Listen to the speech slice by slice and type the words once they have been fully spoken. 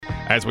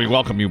As we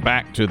welcome you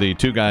back to the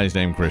Two Guys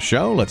Named Chris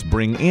show, let's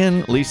bring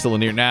in Lisa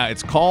Lanier. Now,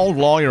 it's called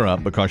Lawyer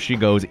Up because she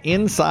goes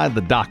inside the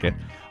docket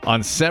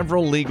on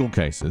several legal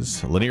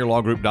cases.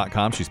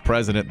 LanierLawGroup.com. She's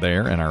president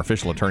there and our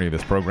official attorney of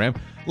this program.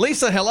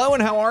 Lisa, hello,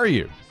 and how are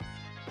you?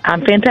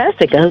 I'm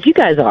fantastic. I hope you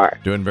guys are.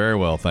 Doing very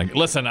well, thank you.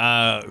 Listen,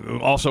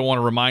 also want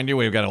to remind you,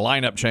 we've got a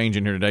lineup change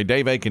in here today.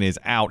 Dave Aiken is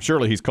out.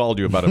 Surely he's called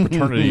you about a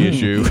paternity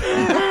issue.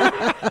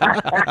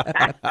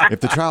 If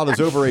the child is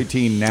over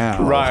 18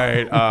 now.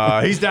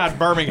 Right. He's down in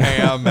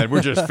Birmingham, and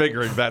we're just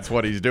figuring that's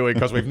what he's doing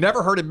because we've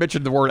never heard him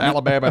mention the word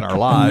Alabama in our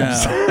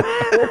lives. No.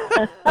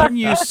 Can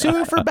you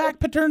sue for back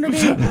paternity?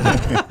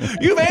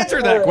 You've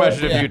answered that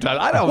question a few times.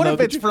 I don't what know.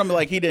 What if it's from,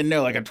 like, he didn't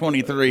know, like a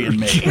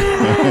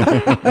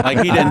 23andMe? Like,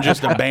 he didn't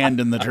just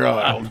abandon the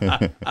child.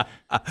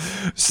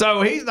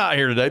 So he's not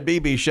here today.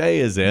 BB Shea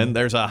is in.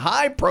 There's a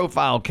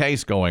high-profile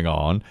case going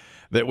on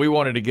that we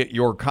wanted to get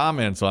your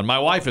comments on. My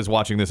wife is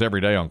watching this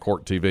every day on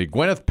Court TV.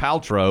 Gwyneth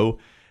Paltrow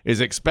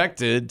is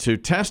expected to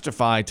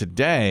testify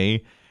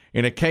today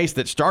in a case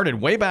that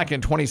started way back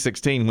in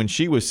 2016 when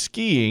she was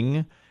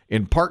skiing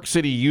in Park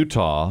City,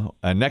 Utah,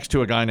 next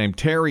to a guy named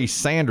Terry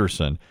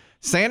Sanderson.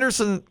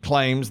 Sanderson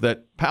claims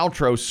that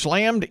Paltrow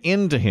slammed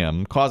into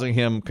him, causing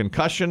him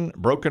concussion,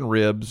 broken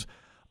ribs,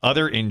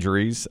 other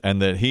injuries,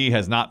 and that he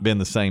has not been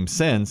the same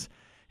since.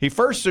 He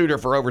first sued her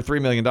for over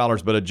 $3 million,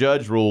 but a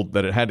judge ruled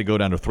that it had to go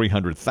down to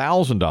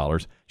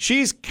 $300,000.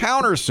 She's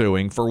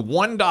countersuing for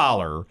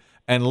 $1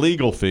 and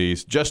legal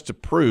fees just to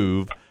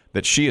prove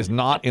that she is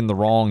not in the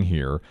wrong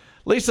here.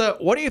 Lisa,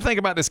 what do you think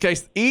about this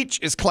case? Each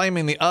is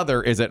claiming the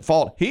other is at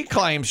fault. He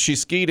claims she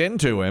skied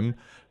into him,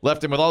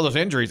 left him with all those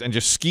injuries, and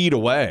just skied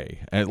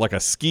away, like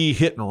a ski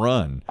hit and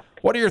run.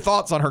 What are your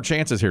thoughts on her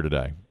chances here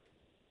today?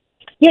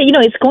 Yeah,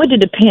 it's going to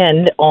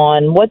depend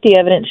on what the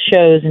evidence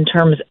shows in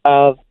terms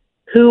of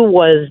who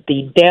was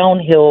the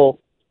downhill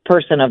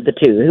person of the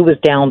two, who was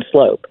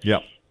downslope.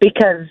 Yep.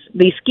 Because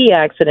these ski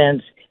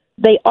accidents,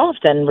 they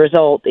often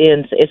result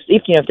in,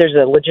 if there's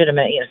a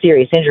legitimate,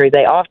 serious injury,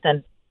 they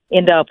often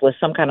end up with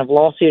some kind of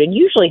lawsuit, and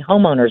usually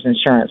homeowners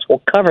insurance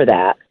will cover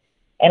that.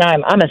 And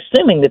I'm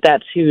assuming that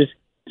that's who's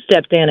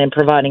stepped in and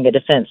providing a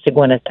defense to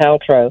Gwyneth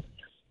Paltrow.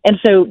 And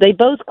so they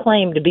both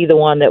claim to be the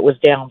one that was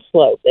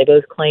downslope. They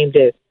both claim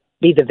to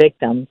be the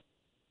victim.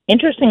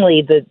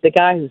 Interestingly, the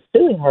guy who's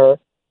suing her,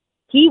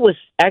 he was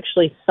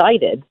actually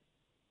cited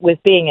with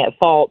being at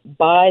fault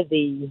by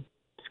the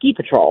ski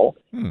patrol,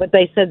 but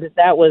they said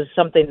that was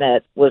something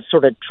that was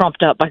sort of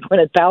trumped up by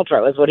Gwyneth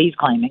Paltrow, is what he's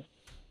claiming.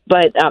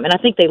 But and I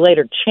think they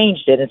later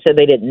changed it and said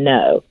they didn't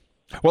know.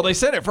 Well, they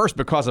said at first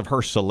because of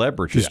her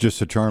celebrity. She's just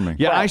so charming.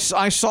 Yeah, I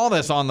saw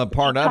this on the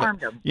part of it.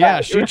 Him.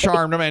 Yeah, she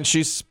charmed him, and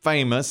she's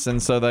famous,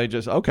 and so they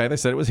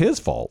said it was his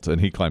fault, and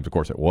he claims, of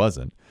course, it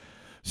wasn't.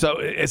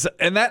 So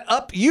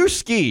you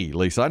ski,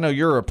 Lisa. I know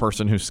you're a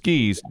person who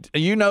skis.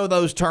 You know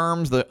those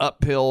terms, the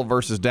uphill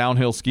versus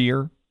downhill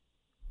skier?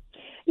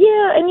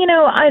 Yeah,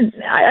 and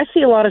I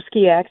see a lot of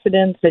ski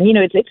accidents, and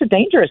it's a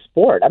dangerous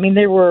sport. I mean,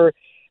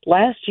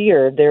 last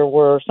year there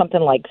were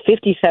something like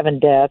 57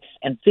 deaths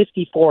and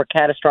 54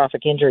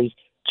 catastrophic injuries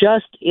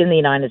just in the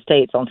United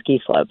States on ski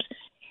slopes.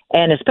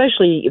 And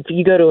especially if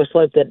you go to a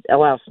slope that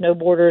allows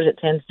snowboarders, it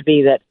tends to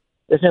be that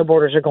the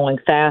snowboarders are going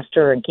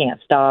faster and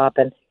can't stop,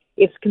 and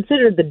it's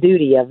considered the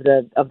duty of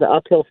the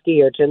uphill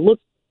skier to look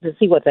to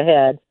see what's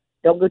ahead.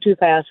 Don't go too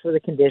fast for the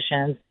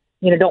conditions.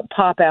 Don't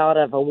pop out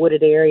of a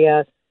wooded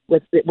area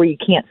where you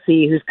can't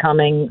see who's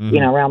coming,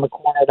 around the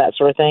corner, that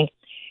sort of thing.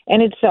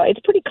 And it's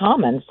pretty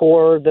common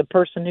for the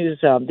person who's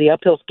the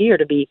uphill skier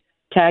to be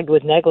tagged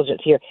with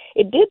negligence here.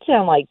 It did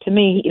sound like to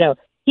me,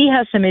 he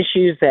has some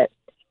issues that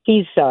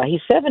he's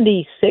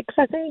 76,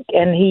 I think,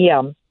 and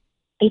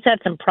he's had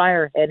some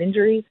prior head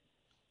injuries.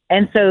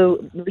 And so,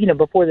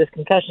 before this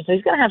concussion, so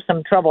he's going to have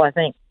some trouble, I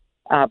think,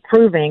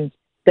 proving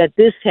that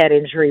this head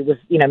injury was,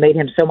 made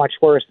him so much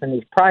worse than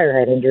these prior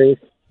head injuries.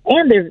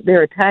 And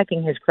they're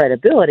attacking his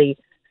credibility,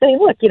 saying,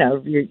 look,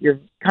 you're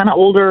kind of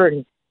older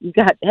and you've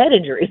got head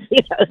injuries,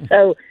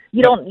 so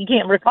you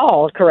can't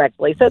recall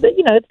correctly. So that,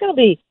 it's going to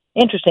be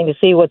interesting to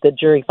see what the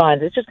jury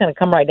finds. It's just going to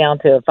come right down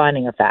to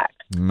finding a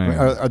fact.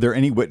 Are there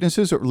any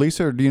witnesses,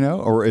 Lisa, do you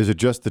know, or is it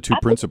just the two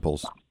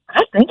principals?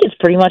 I think it's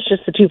pretty much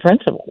just the two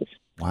principals.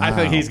 Wow. I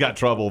think he's got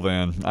trouble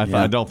then.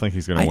 I don't think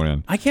he's going to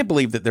win. I can't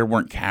believe that there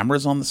weren't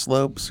cameras on the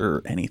slopes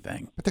or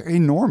anything. But they're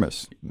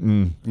enormous.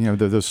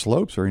 Those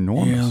slopes are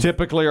enormous. Yeah.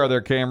 Typically, are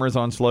there cameras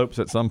on slopes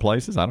at some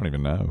places? I don't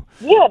even know.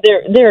 Yeah,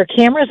 there are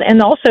cameras, and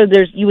also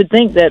you would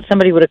think that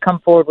somebody would have come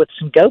forward with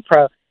some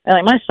GoPro. And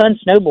like my son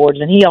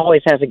snowboards, and he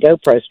always has a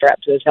GoPro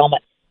strapped to his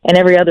helmet, and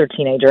every other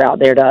teenager out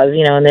there does.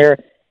 And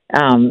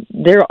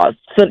there's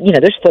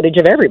footage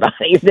of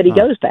everybody that he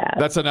goes past.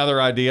 That's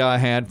another idea I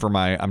had for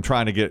I'm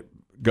trying to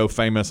go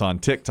famous on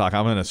TikTok.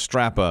 I'm going to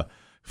strap a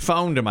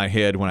phone to my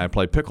head when I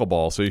play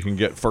pickleball so you can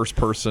get first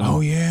person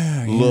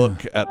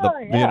look at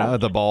the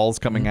the balls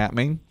coming at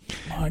me.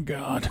 My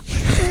God.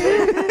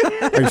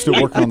 Are you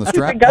still working on the Get a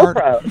strap part?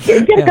 GoPro.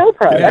 Get a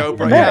GoPro. Yeah, That's GoPro.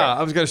 the best. Yeah,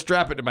 I was going to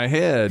strap it to my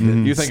head.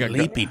 You think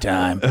Sleepy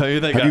time. You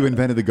think Have you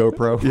invented the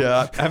GoPro?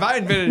 Yeah. Have I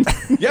invented?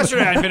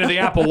 Yesterday I invented the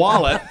Apple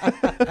Wallet.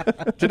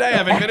 Today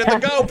I've invented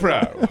the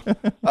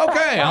GoPro.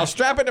 Okay, I'll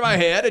strap it to my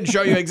head and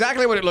show you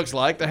exactly what it looks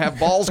like to have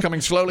balls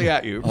coming slowly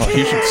at you. Oh,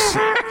 you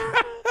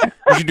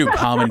should do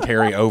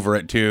commentary over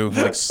it too,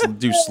 like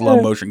do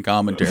slow motion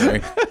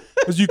commentary.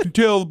 As you can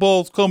tell, the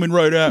ball's coming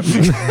right at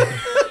me.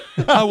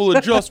 I will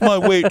adjust my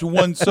weight to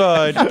one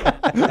side. That's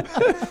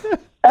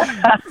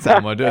how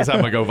I'm gonna do. That's how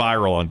I'm gonna go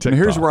viral on TikTok.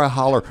 And here's where I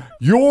holler,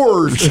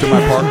 yours, to my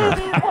partner.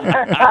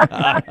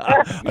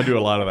 I do a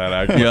lot of that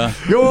actually. Yeah.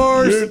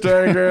 Yours. You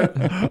take it.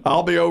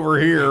 I'll be over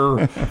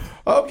here.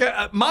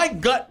 Okay. My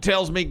gut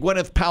tells me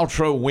Gwyneth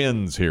Paltrow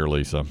wins here,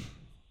 Lisa.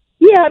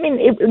 Yeah, I mean,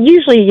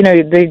 usually,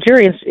 the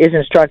jury is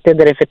instructed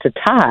that if it's a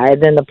tie,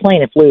 then the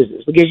plaintiff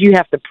loses because you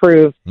have to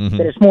prove that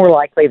it's more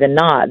likely than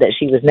not that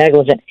she was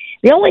negligent.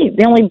 The only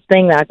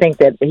thing that I think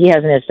that he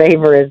has in his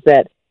favor is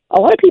that a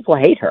lot of people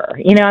hate her.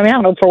 I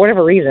don't know, for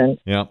whatever reason.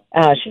 Yeah.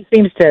 She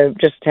seems to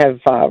just have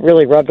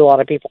really rubbed a lot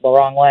of people the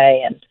wrong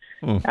way, and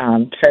so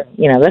that's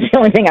the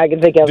only thing I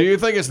can think of. Do you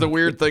think it's the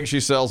weird thing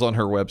she sells on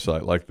her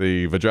website, like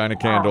the vagina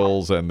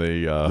candles and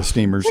the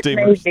Steamers.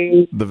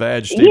 Maybe. the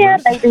vag steamers? Yeah,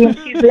 maybe.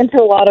 She's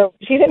into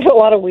a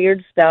lot of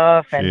weird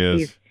stuff, and She is.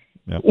 she's.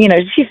 Yep.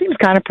 She seems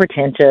kind of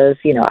pretentious.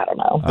 I don't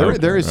know.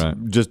 There is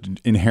Right. just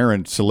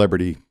inherent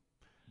celebrity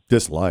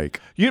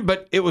dislike.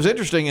 But it was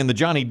interesting in the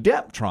Johnny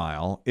Depp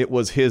trial. It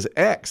was his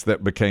ex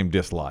that became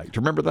disliked.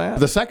 Remember that?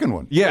 The second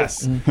one.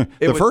 Yes.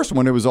 The first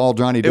one, it was all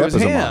Johnny It Depp was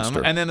as a him,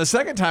 monster. and then the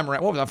second time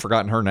around, I've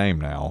forgotten her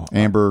name now.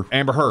 Amber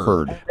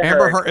Heard.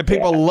 Amber Heard. And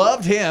people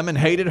loved him and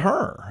hated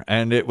her,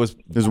 and it was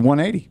It was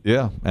 180.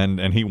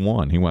 and he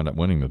won. He wound up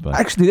winning the thing. I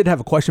actually did have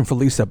a question for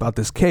Lisa about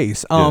this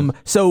case.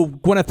 So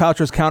Gwyneth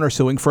Paltrow's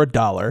countersuing for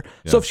 $1.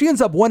 So if she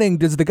ends up winning,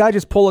 does the guy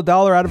just pull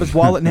 $1 out of his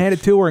wallet and hand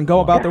it to her and go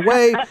about their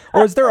way,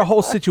 or is there a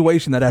whole situation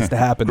that has to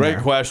happen? Great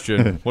there?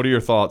 question. What are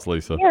your thoughts,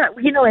 Lisa? Yeah,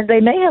 and they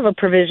may have a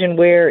provision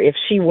where if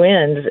she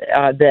wins,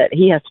 that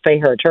he has to pay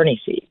her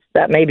attorney fees.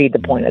 That may be the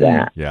point of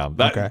that. Yeah,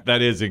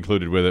 that is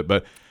included with it,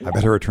 but I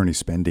bet her attorney's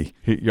spendy.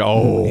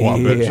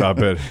 I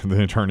bet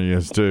the attorney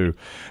is too.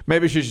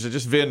 Maybe she should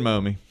just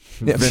Venmo me.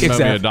 Yeah, Venmo me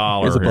exactly.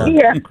 $1 Here's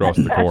here a across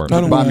the court.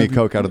 Buy me a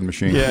Coke out of the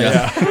machine.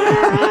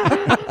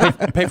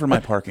 Pay for my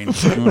parking.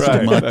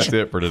 Right, that's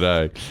it for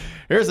today.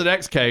 Here's the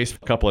next case. A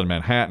couple in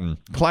Manhattan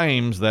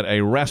claims that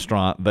a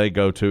restaurant they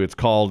go to, it's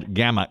called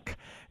Gamak.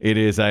 It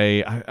is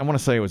I want to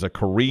say it was a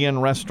Korean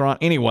restaurant.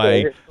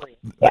 Anyway,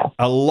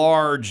 a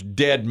large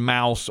dead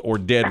mouse or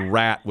dead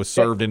rat was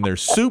served in their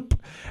soup,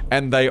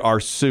 and they are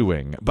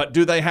suing. But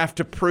do they have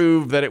to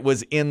prove that it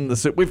was in the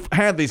soup? We've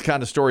had these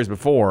kind of stories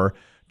before.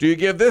 Do you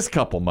give this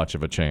couple much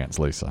of a chance,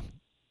 Lisa?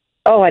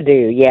 Oh, I do.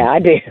 Yeah, I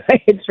do.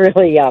 It's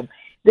really I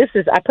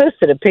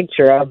posted a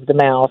picture of the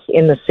mouse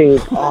in the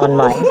soup on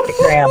my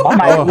Instagram, on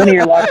my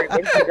Linear Laundry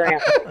Instagram.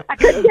 I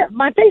couldn't get,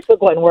 my Facebook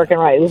wasn't working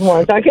right this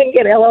morning, so I couldn't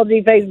get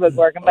LLG Facebook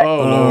working. But,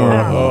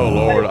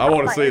 Lord. I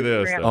want to see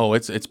this. Oh,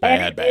 it's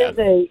bad.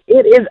 It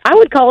is. I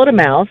would call it a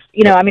mouse.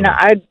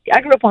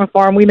 I grew up on a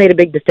farm. We made a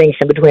big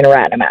distinction between a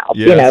rat and a mouse.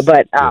 Yes.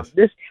 But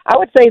I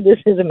would say this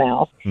is a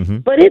mouse. Mm-hmm.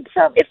 But it's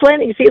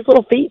landing. You see its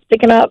little feet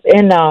sticking up,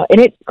 and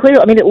it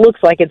clearly. I mean, it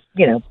looks like it's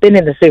been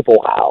in the soup a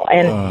while.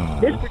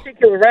 And this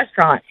particular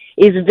restaurant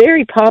is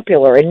very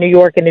popular in New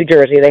York and New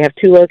Jersey. They have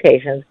 2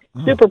 locations.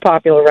 Super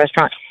popular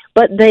restaurant.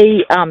 But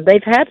they've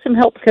had some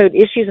health code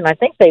issues, and I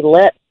think they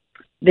let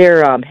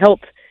their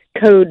health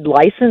code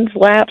license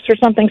lapse or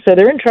something. So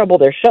they're in trouble.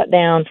 They're shut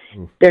down.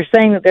 They're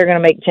saying that they're going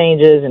to make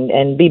changes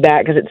and be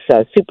back because it's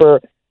a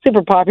super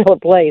popular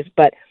place.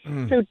 But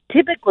so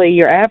typically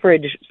your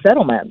average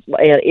settlement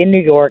in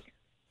New York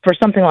for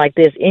something like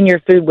this in your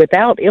food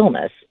without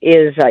illness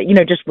is,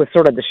 just with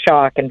sort of the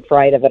shock and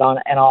fright of it on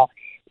and all,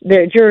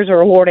 the jurors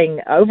are awarding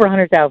over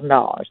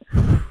 $100,000.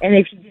 And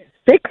if you get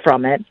sick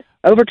from it,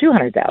 over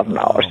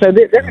 $200,000. So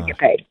they're going to get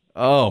paid.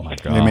 Oh, my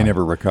God. They may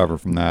never recover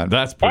from that.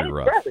 That's pretty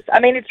rough. Gross. I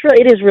mean,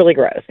 it is really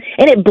gross.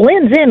 And it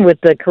blends in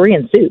with the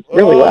Korean soup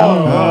really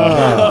well.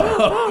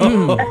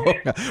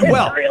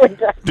 Well, really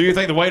gross. do you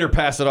think the waiter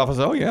passed it off as,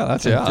 oh, yeah,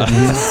 that's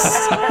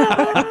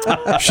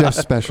Chef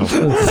special.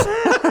 Chef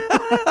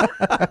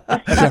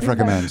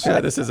recommends. Yeah,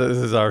 this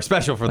is our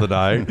special for the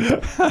night.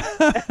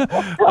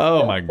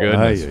 Oh my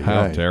goodness,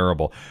 how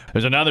terrible!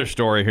 There's another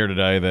story here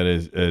today that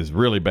is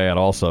really bad.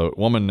 Also, a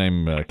woman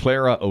named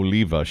Clara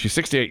Oliva. She's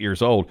 68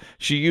 years old.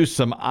 She used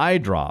some eye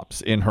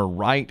drops in her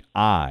right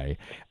eye,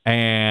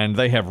 and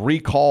they have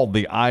recalled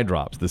the eye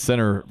drops. The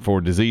Center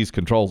for Disease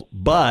Control,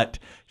 but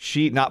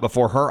not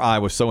before her eye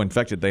was so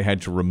infected they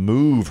had to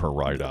remove her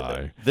right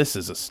eye. This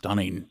is a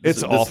stunning.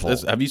 It's awful.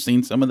 Have you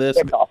seen some of this?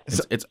 It's awful.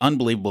 It's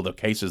unbelievable the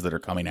cases that are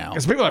coming out.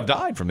 Because people have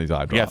died from these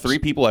eye drops. Yeah, 3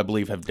 people I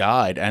believe have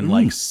died, and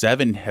like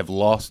 7 have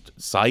lost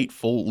sight,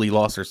 fully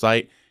lost their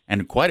sight,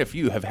 and quite a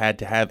few have had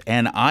to have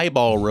an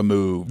eyeball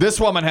removed. This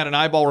woman had an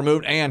eyeball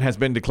removed and has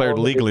been declared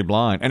legally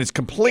blind, and it's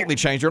completely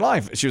changed her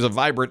life. She was a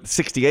vibrant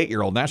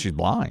 68-year-old. Now she's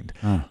blind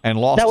and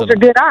lost. That was her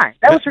good eye.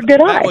 That was her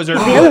good eye. That was her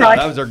The good other eye. eye-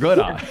 That was her good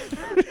eye.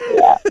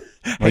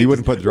 Well, you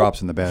wouldn't put the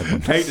drops in the bad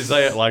one. Hate to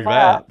say it like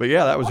that, but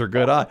yeah, that was her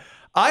good eye.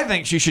 I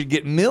think she should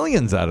get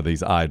millions out of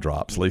these eye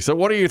drops, Lisa.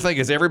 What do you think?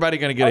 Is everybody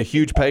going to get a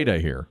huge payday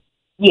here?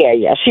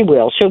 Yeah, she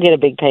will. She'll get a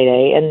big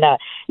payday. And,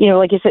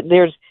 like you said,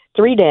 there's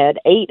 3 dead,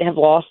 8 have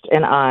lost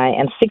an eye,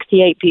 and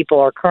 68 people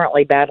are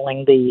currently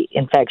battling the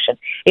infection.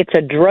 It's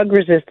a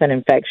drug-resistant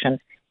infection.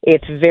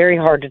 It's very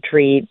hard to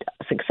treat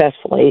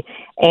successfully.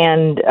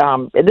 And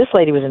this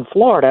lady was in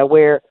Florida,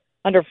 where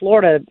under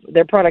Florida,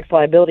 their products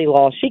liability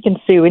law, she can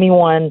sue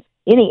anyone,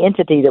 any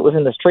entity that was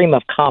in the stream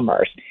of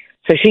commerce.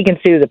 So she can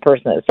sue the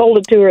person that sold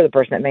it to her, the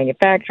person that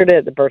manufactured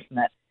it, the person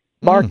that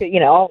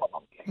marketed, all of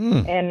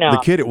them. And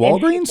The kid at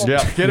Walgreens?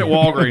 Yeah, kid at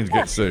Walgreens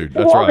gets sued.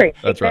 That's Walgreens. right.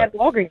 That's They right. had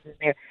Walgreens in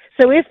there.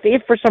 So if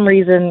for some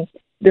reason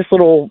this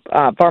little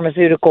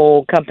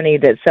pharmaceutical company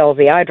that sells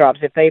the eye drops,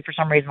 if they for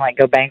some reason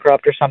go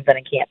bankrupt or something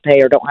and can't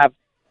pay or don't have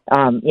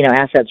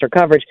assets or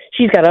coverage,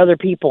 she's got other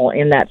people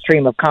in that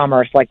stream of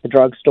commerce like the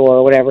drugstore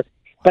or whatever.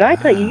 But I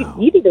tell you,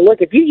 you need to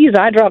look. If you use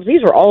eye drops,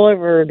 these are all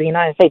over the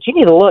United States. You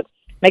need to look.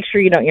 Make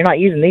sure you're not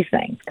using these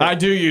things. I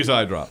do use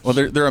eye drops. Well,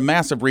 they're a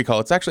massive recall.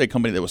 It's actually a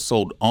company that was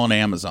sold on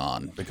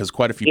Amazon because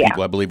quite a few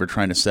people, I believe, are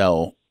trying to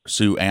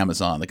sue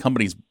Amazon.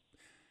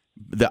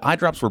 The eye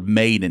drops were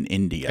made in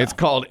India. It's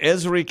called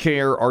Esri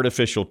Care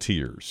Artificial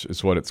Tears.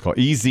 Is what it's called.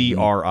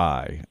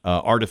 EZRI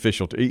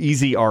Artificial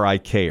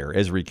EZRI Care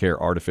Esri Care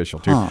Artificial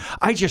Tears.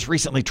 I just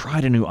recently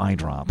tried a new eye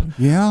drop.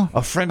 Yeah.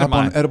 A friend of Up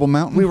mine on Edible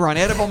Mountain? We were on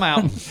Edible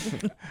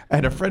Mountain,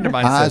 and a friend of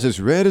mine Eyes said, as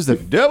red as the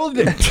devil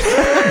did.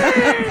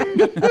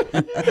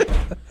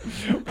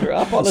 "We're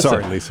up on the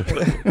Sorry, Lisa.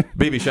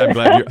 BB,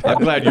 I'm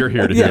glad you're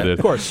here to Yeah, hear this.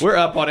 of course. We're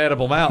up on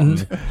Edible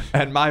Mountain,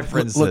 and my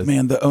friend Look, says,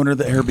 man, the owner of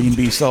the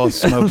Airbnb saw us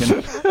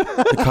smoking.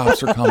 The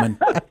cops are coming.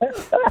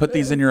 Put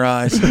these in your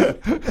eyes.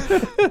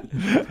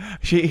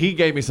 he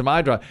gave me some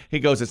eye drop. He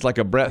goes, it's like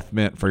a breath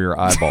mint for your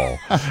eyeball.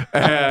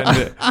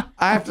 And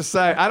I have to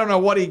say, I don't know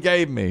what he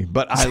gave me,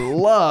 but I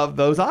love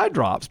those eye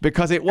drops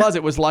because it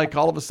was like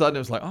all of a sudden it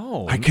was like,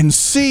 oh, I can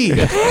see.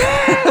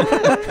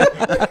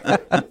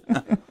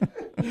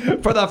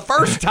 for the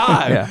first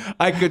time,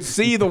 I could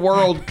see the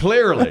world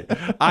clearly.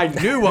 I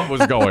knew what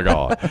was going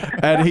on.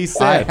 And he I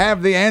said,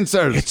 have the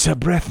answers. it's a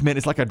breath mint.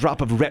 It's like a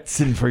drop of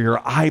Retsin for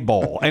your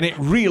eyeball. And it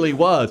really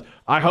was.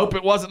 I hope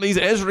it wasn't these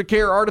Ezra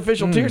Care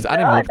artificial tears. I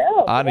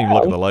didn't even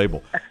look at the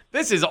label.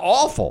 This is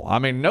awful. I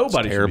mean,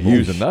 nobody should be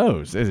using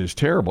those. It is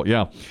terrible.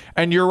 Yeah.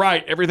 And you're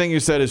right. Everything you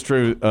said is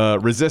true.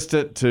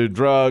 Resistant to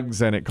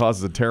drugs, and it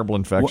causes a terrible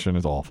infection.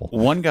 Is awful.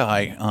 One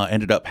guy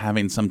ended up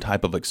having some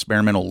type of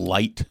experimental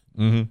light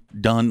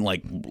done,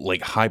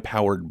 like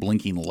high-powered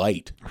blinking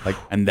light.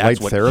 And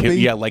that's light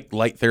therapy? like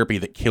light therapy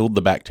that killed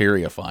the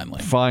bacteria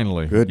finally.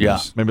 Finally.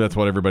 Goodness. Yeah. Maybe that's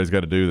what everybody's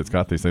got to do that's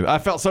got these things. I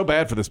felt so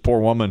bad for this poor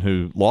woman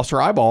who lost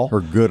her eyeball. Her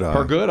good eye.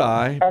 Her good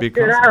eye.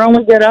 Her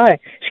only good eye.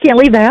 She can't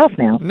leave the house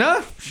now.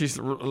 No, she's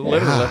literally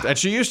left. And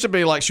she used to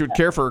be like she would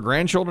care for her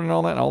grandchildren and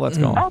all that. And all that's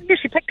gone. Oh, yeah,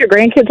 she picked her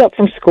grandkids up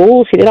from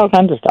school. She did all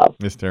kinds of stuff.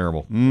 It's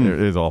terrible. It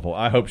is awful.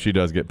 I hope she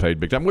does get paid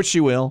big time, which she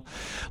will.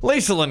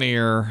 Lisa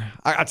Lanier,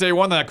 I tell you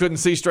one that I couldn't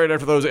see straight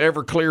after those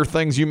Everclear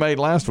things you made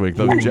last week,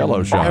 those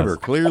Jello shots. Ever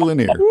clear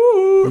linear.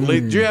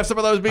 Did you have some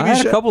of those, BB? I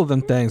had a couple of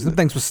them things. Them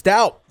things were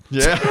stout.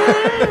 Yeah.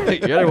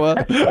 Yeah, well.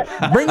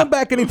 Bring them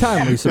back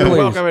anytime, Lisa, You're please.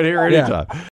 welcome in here anytime.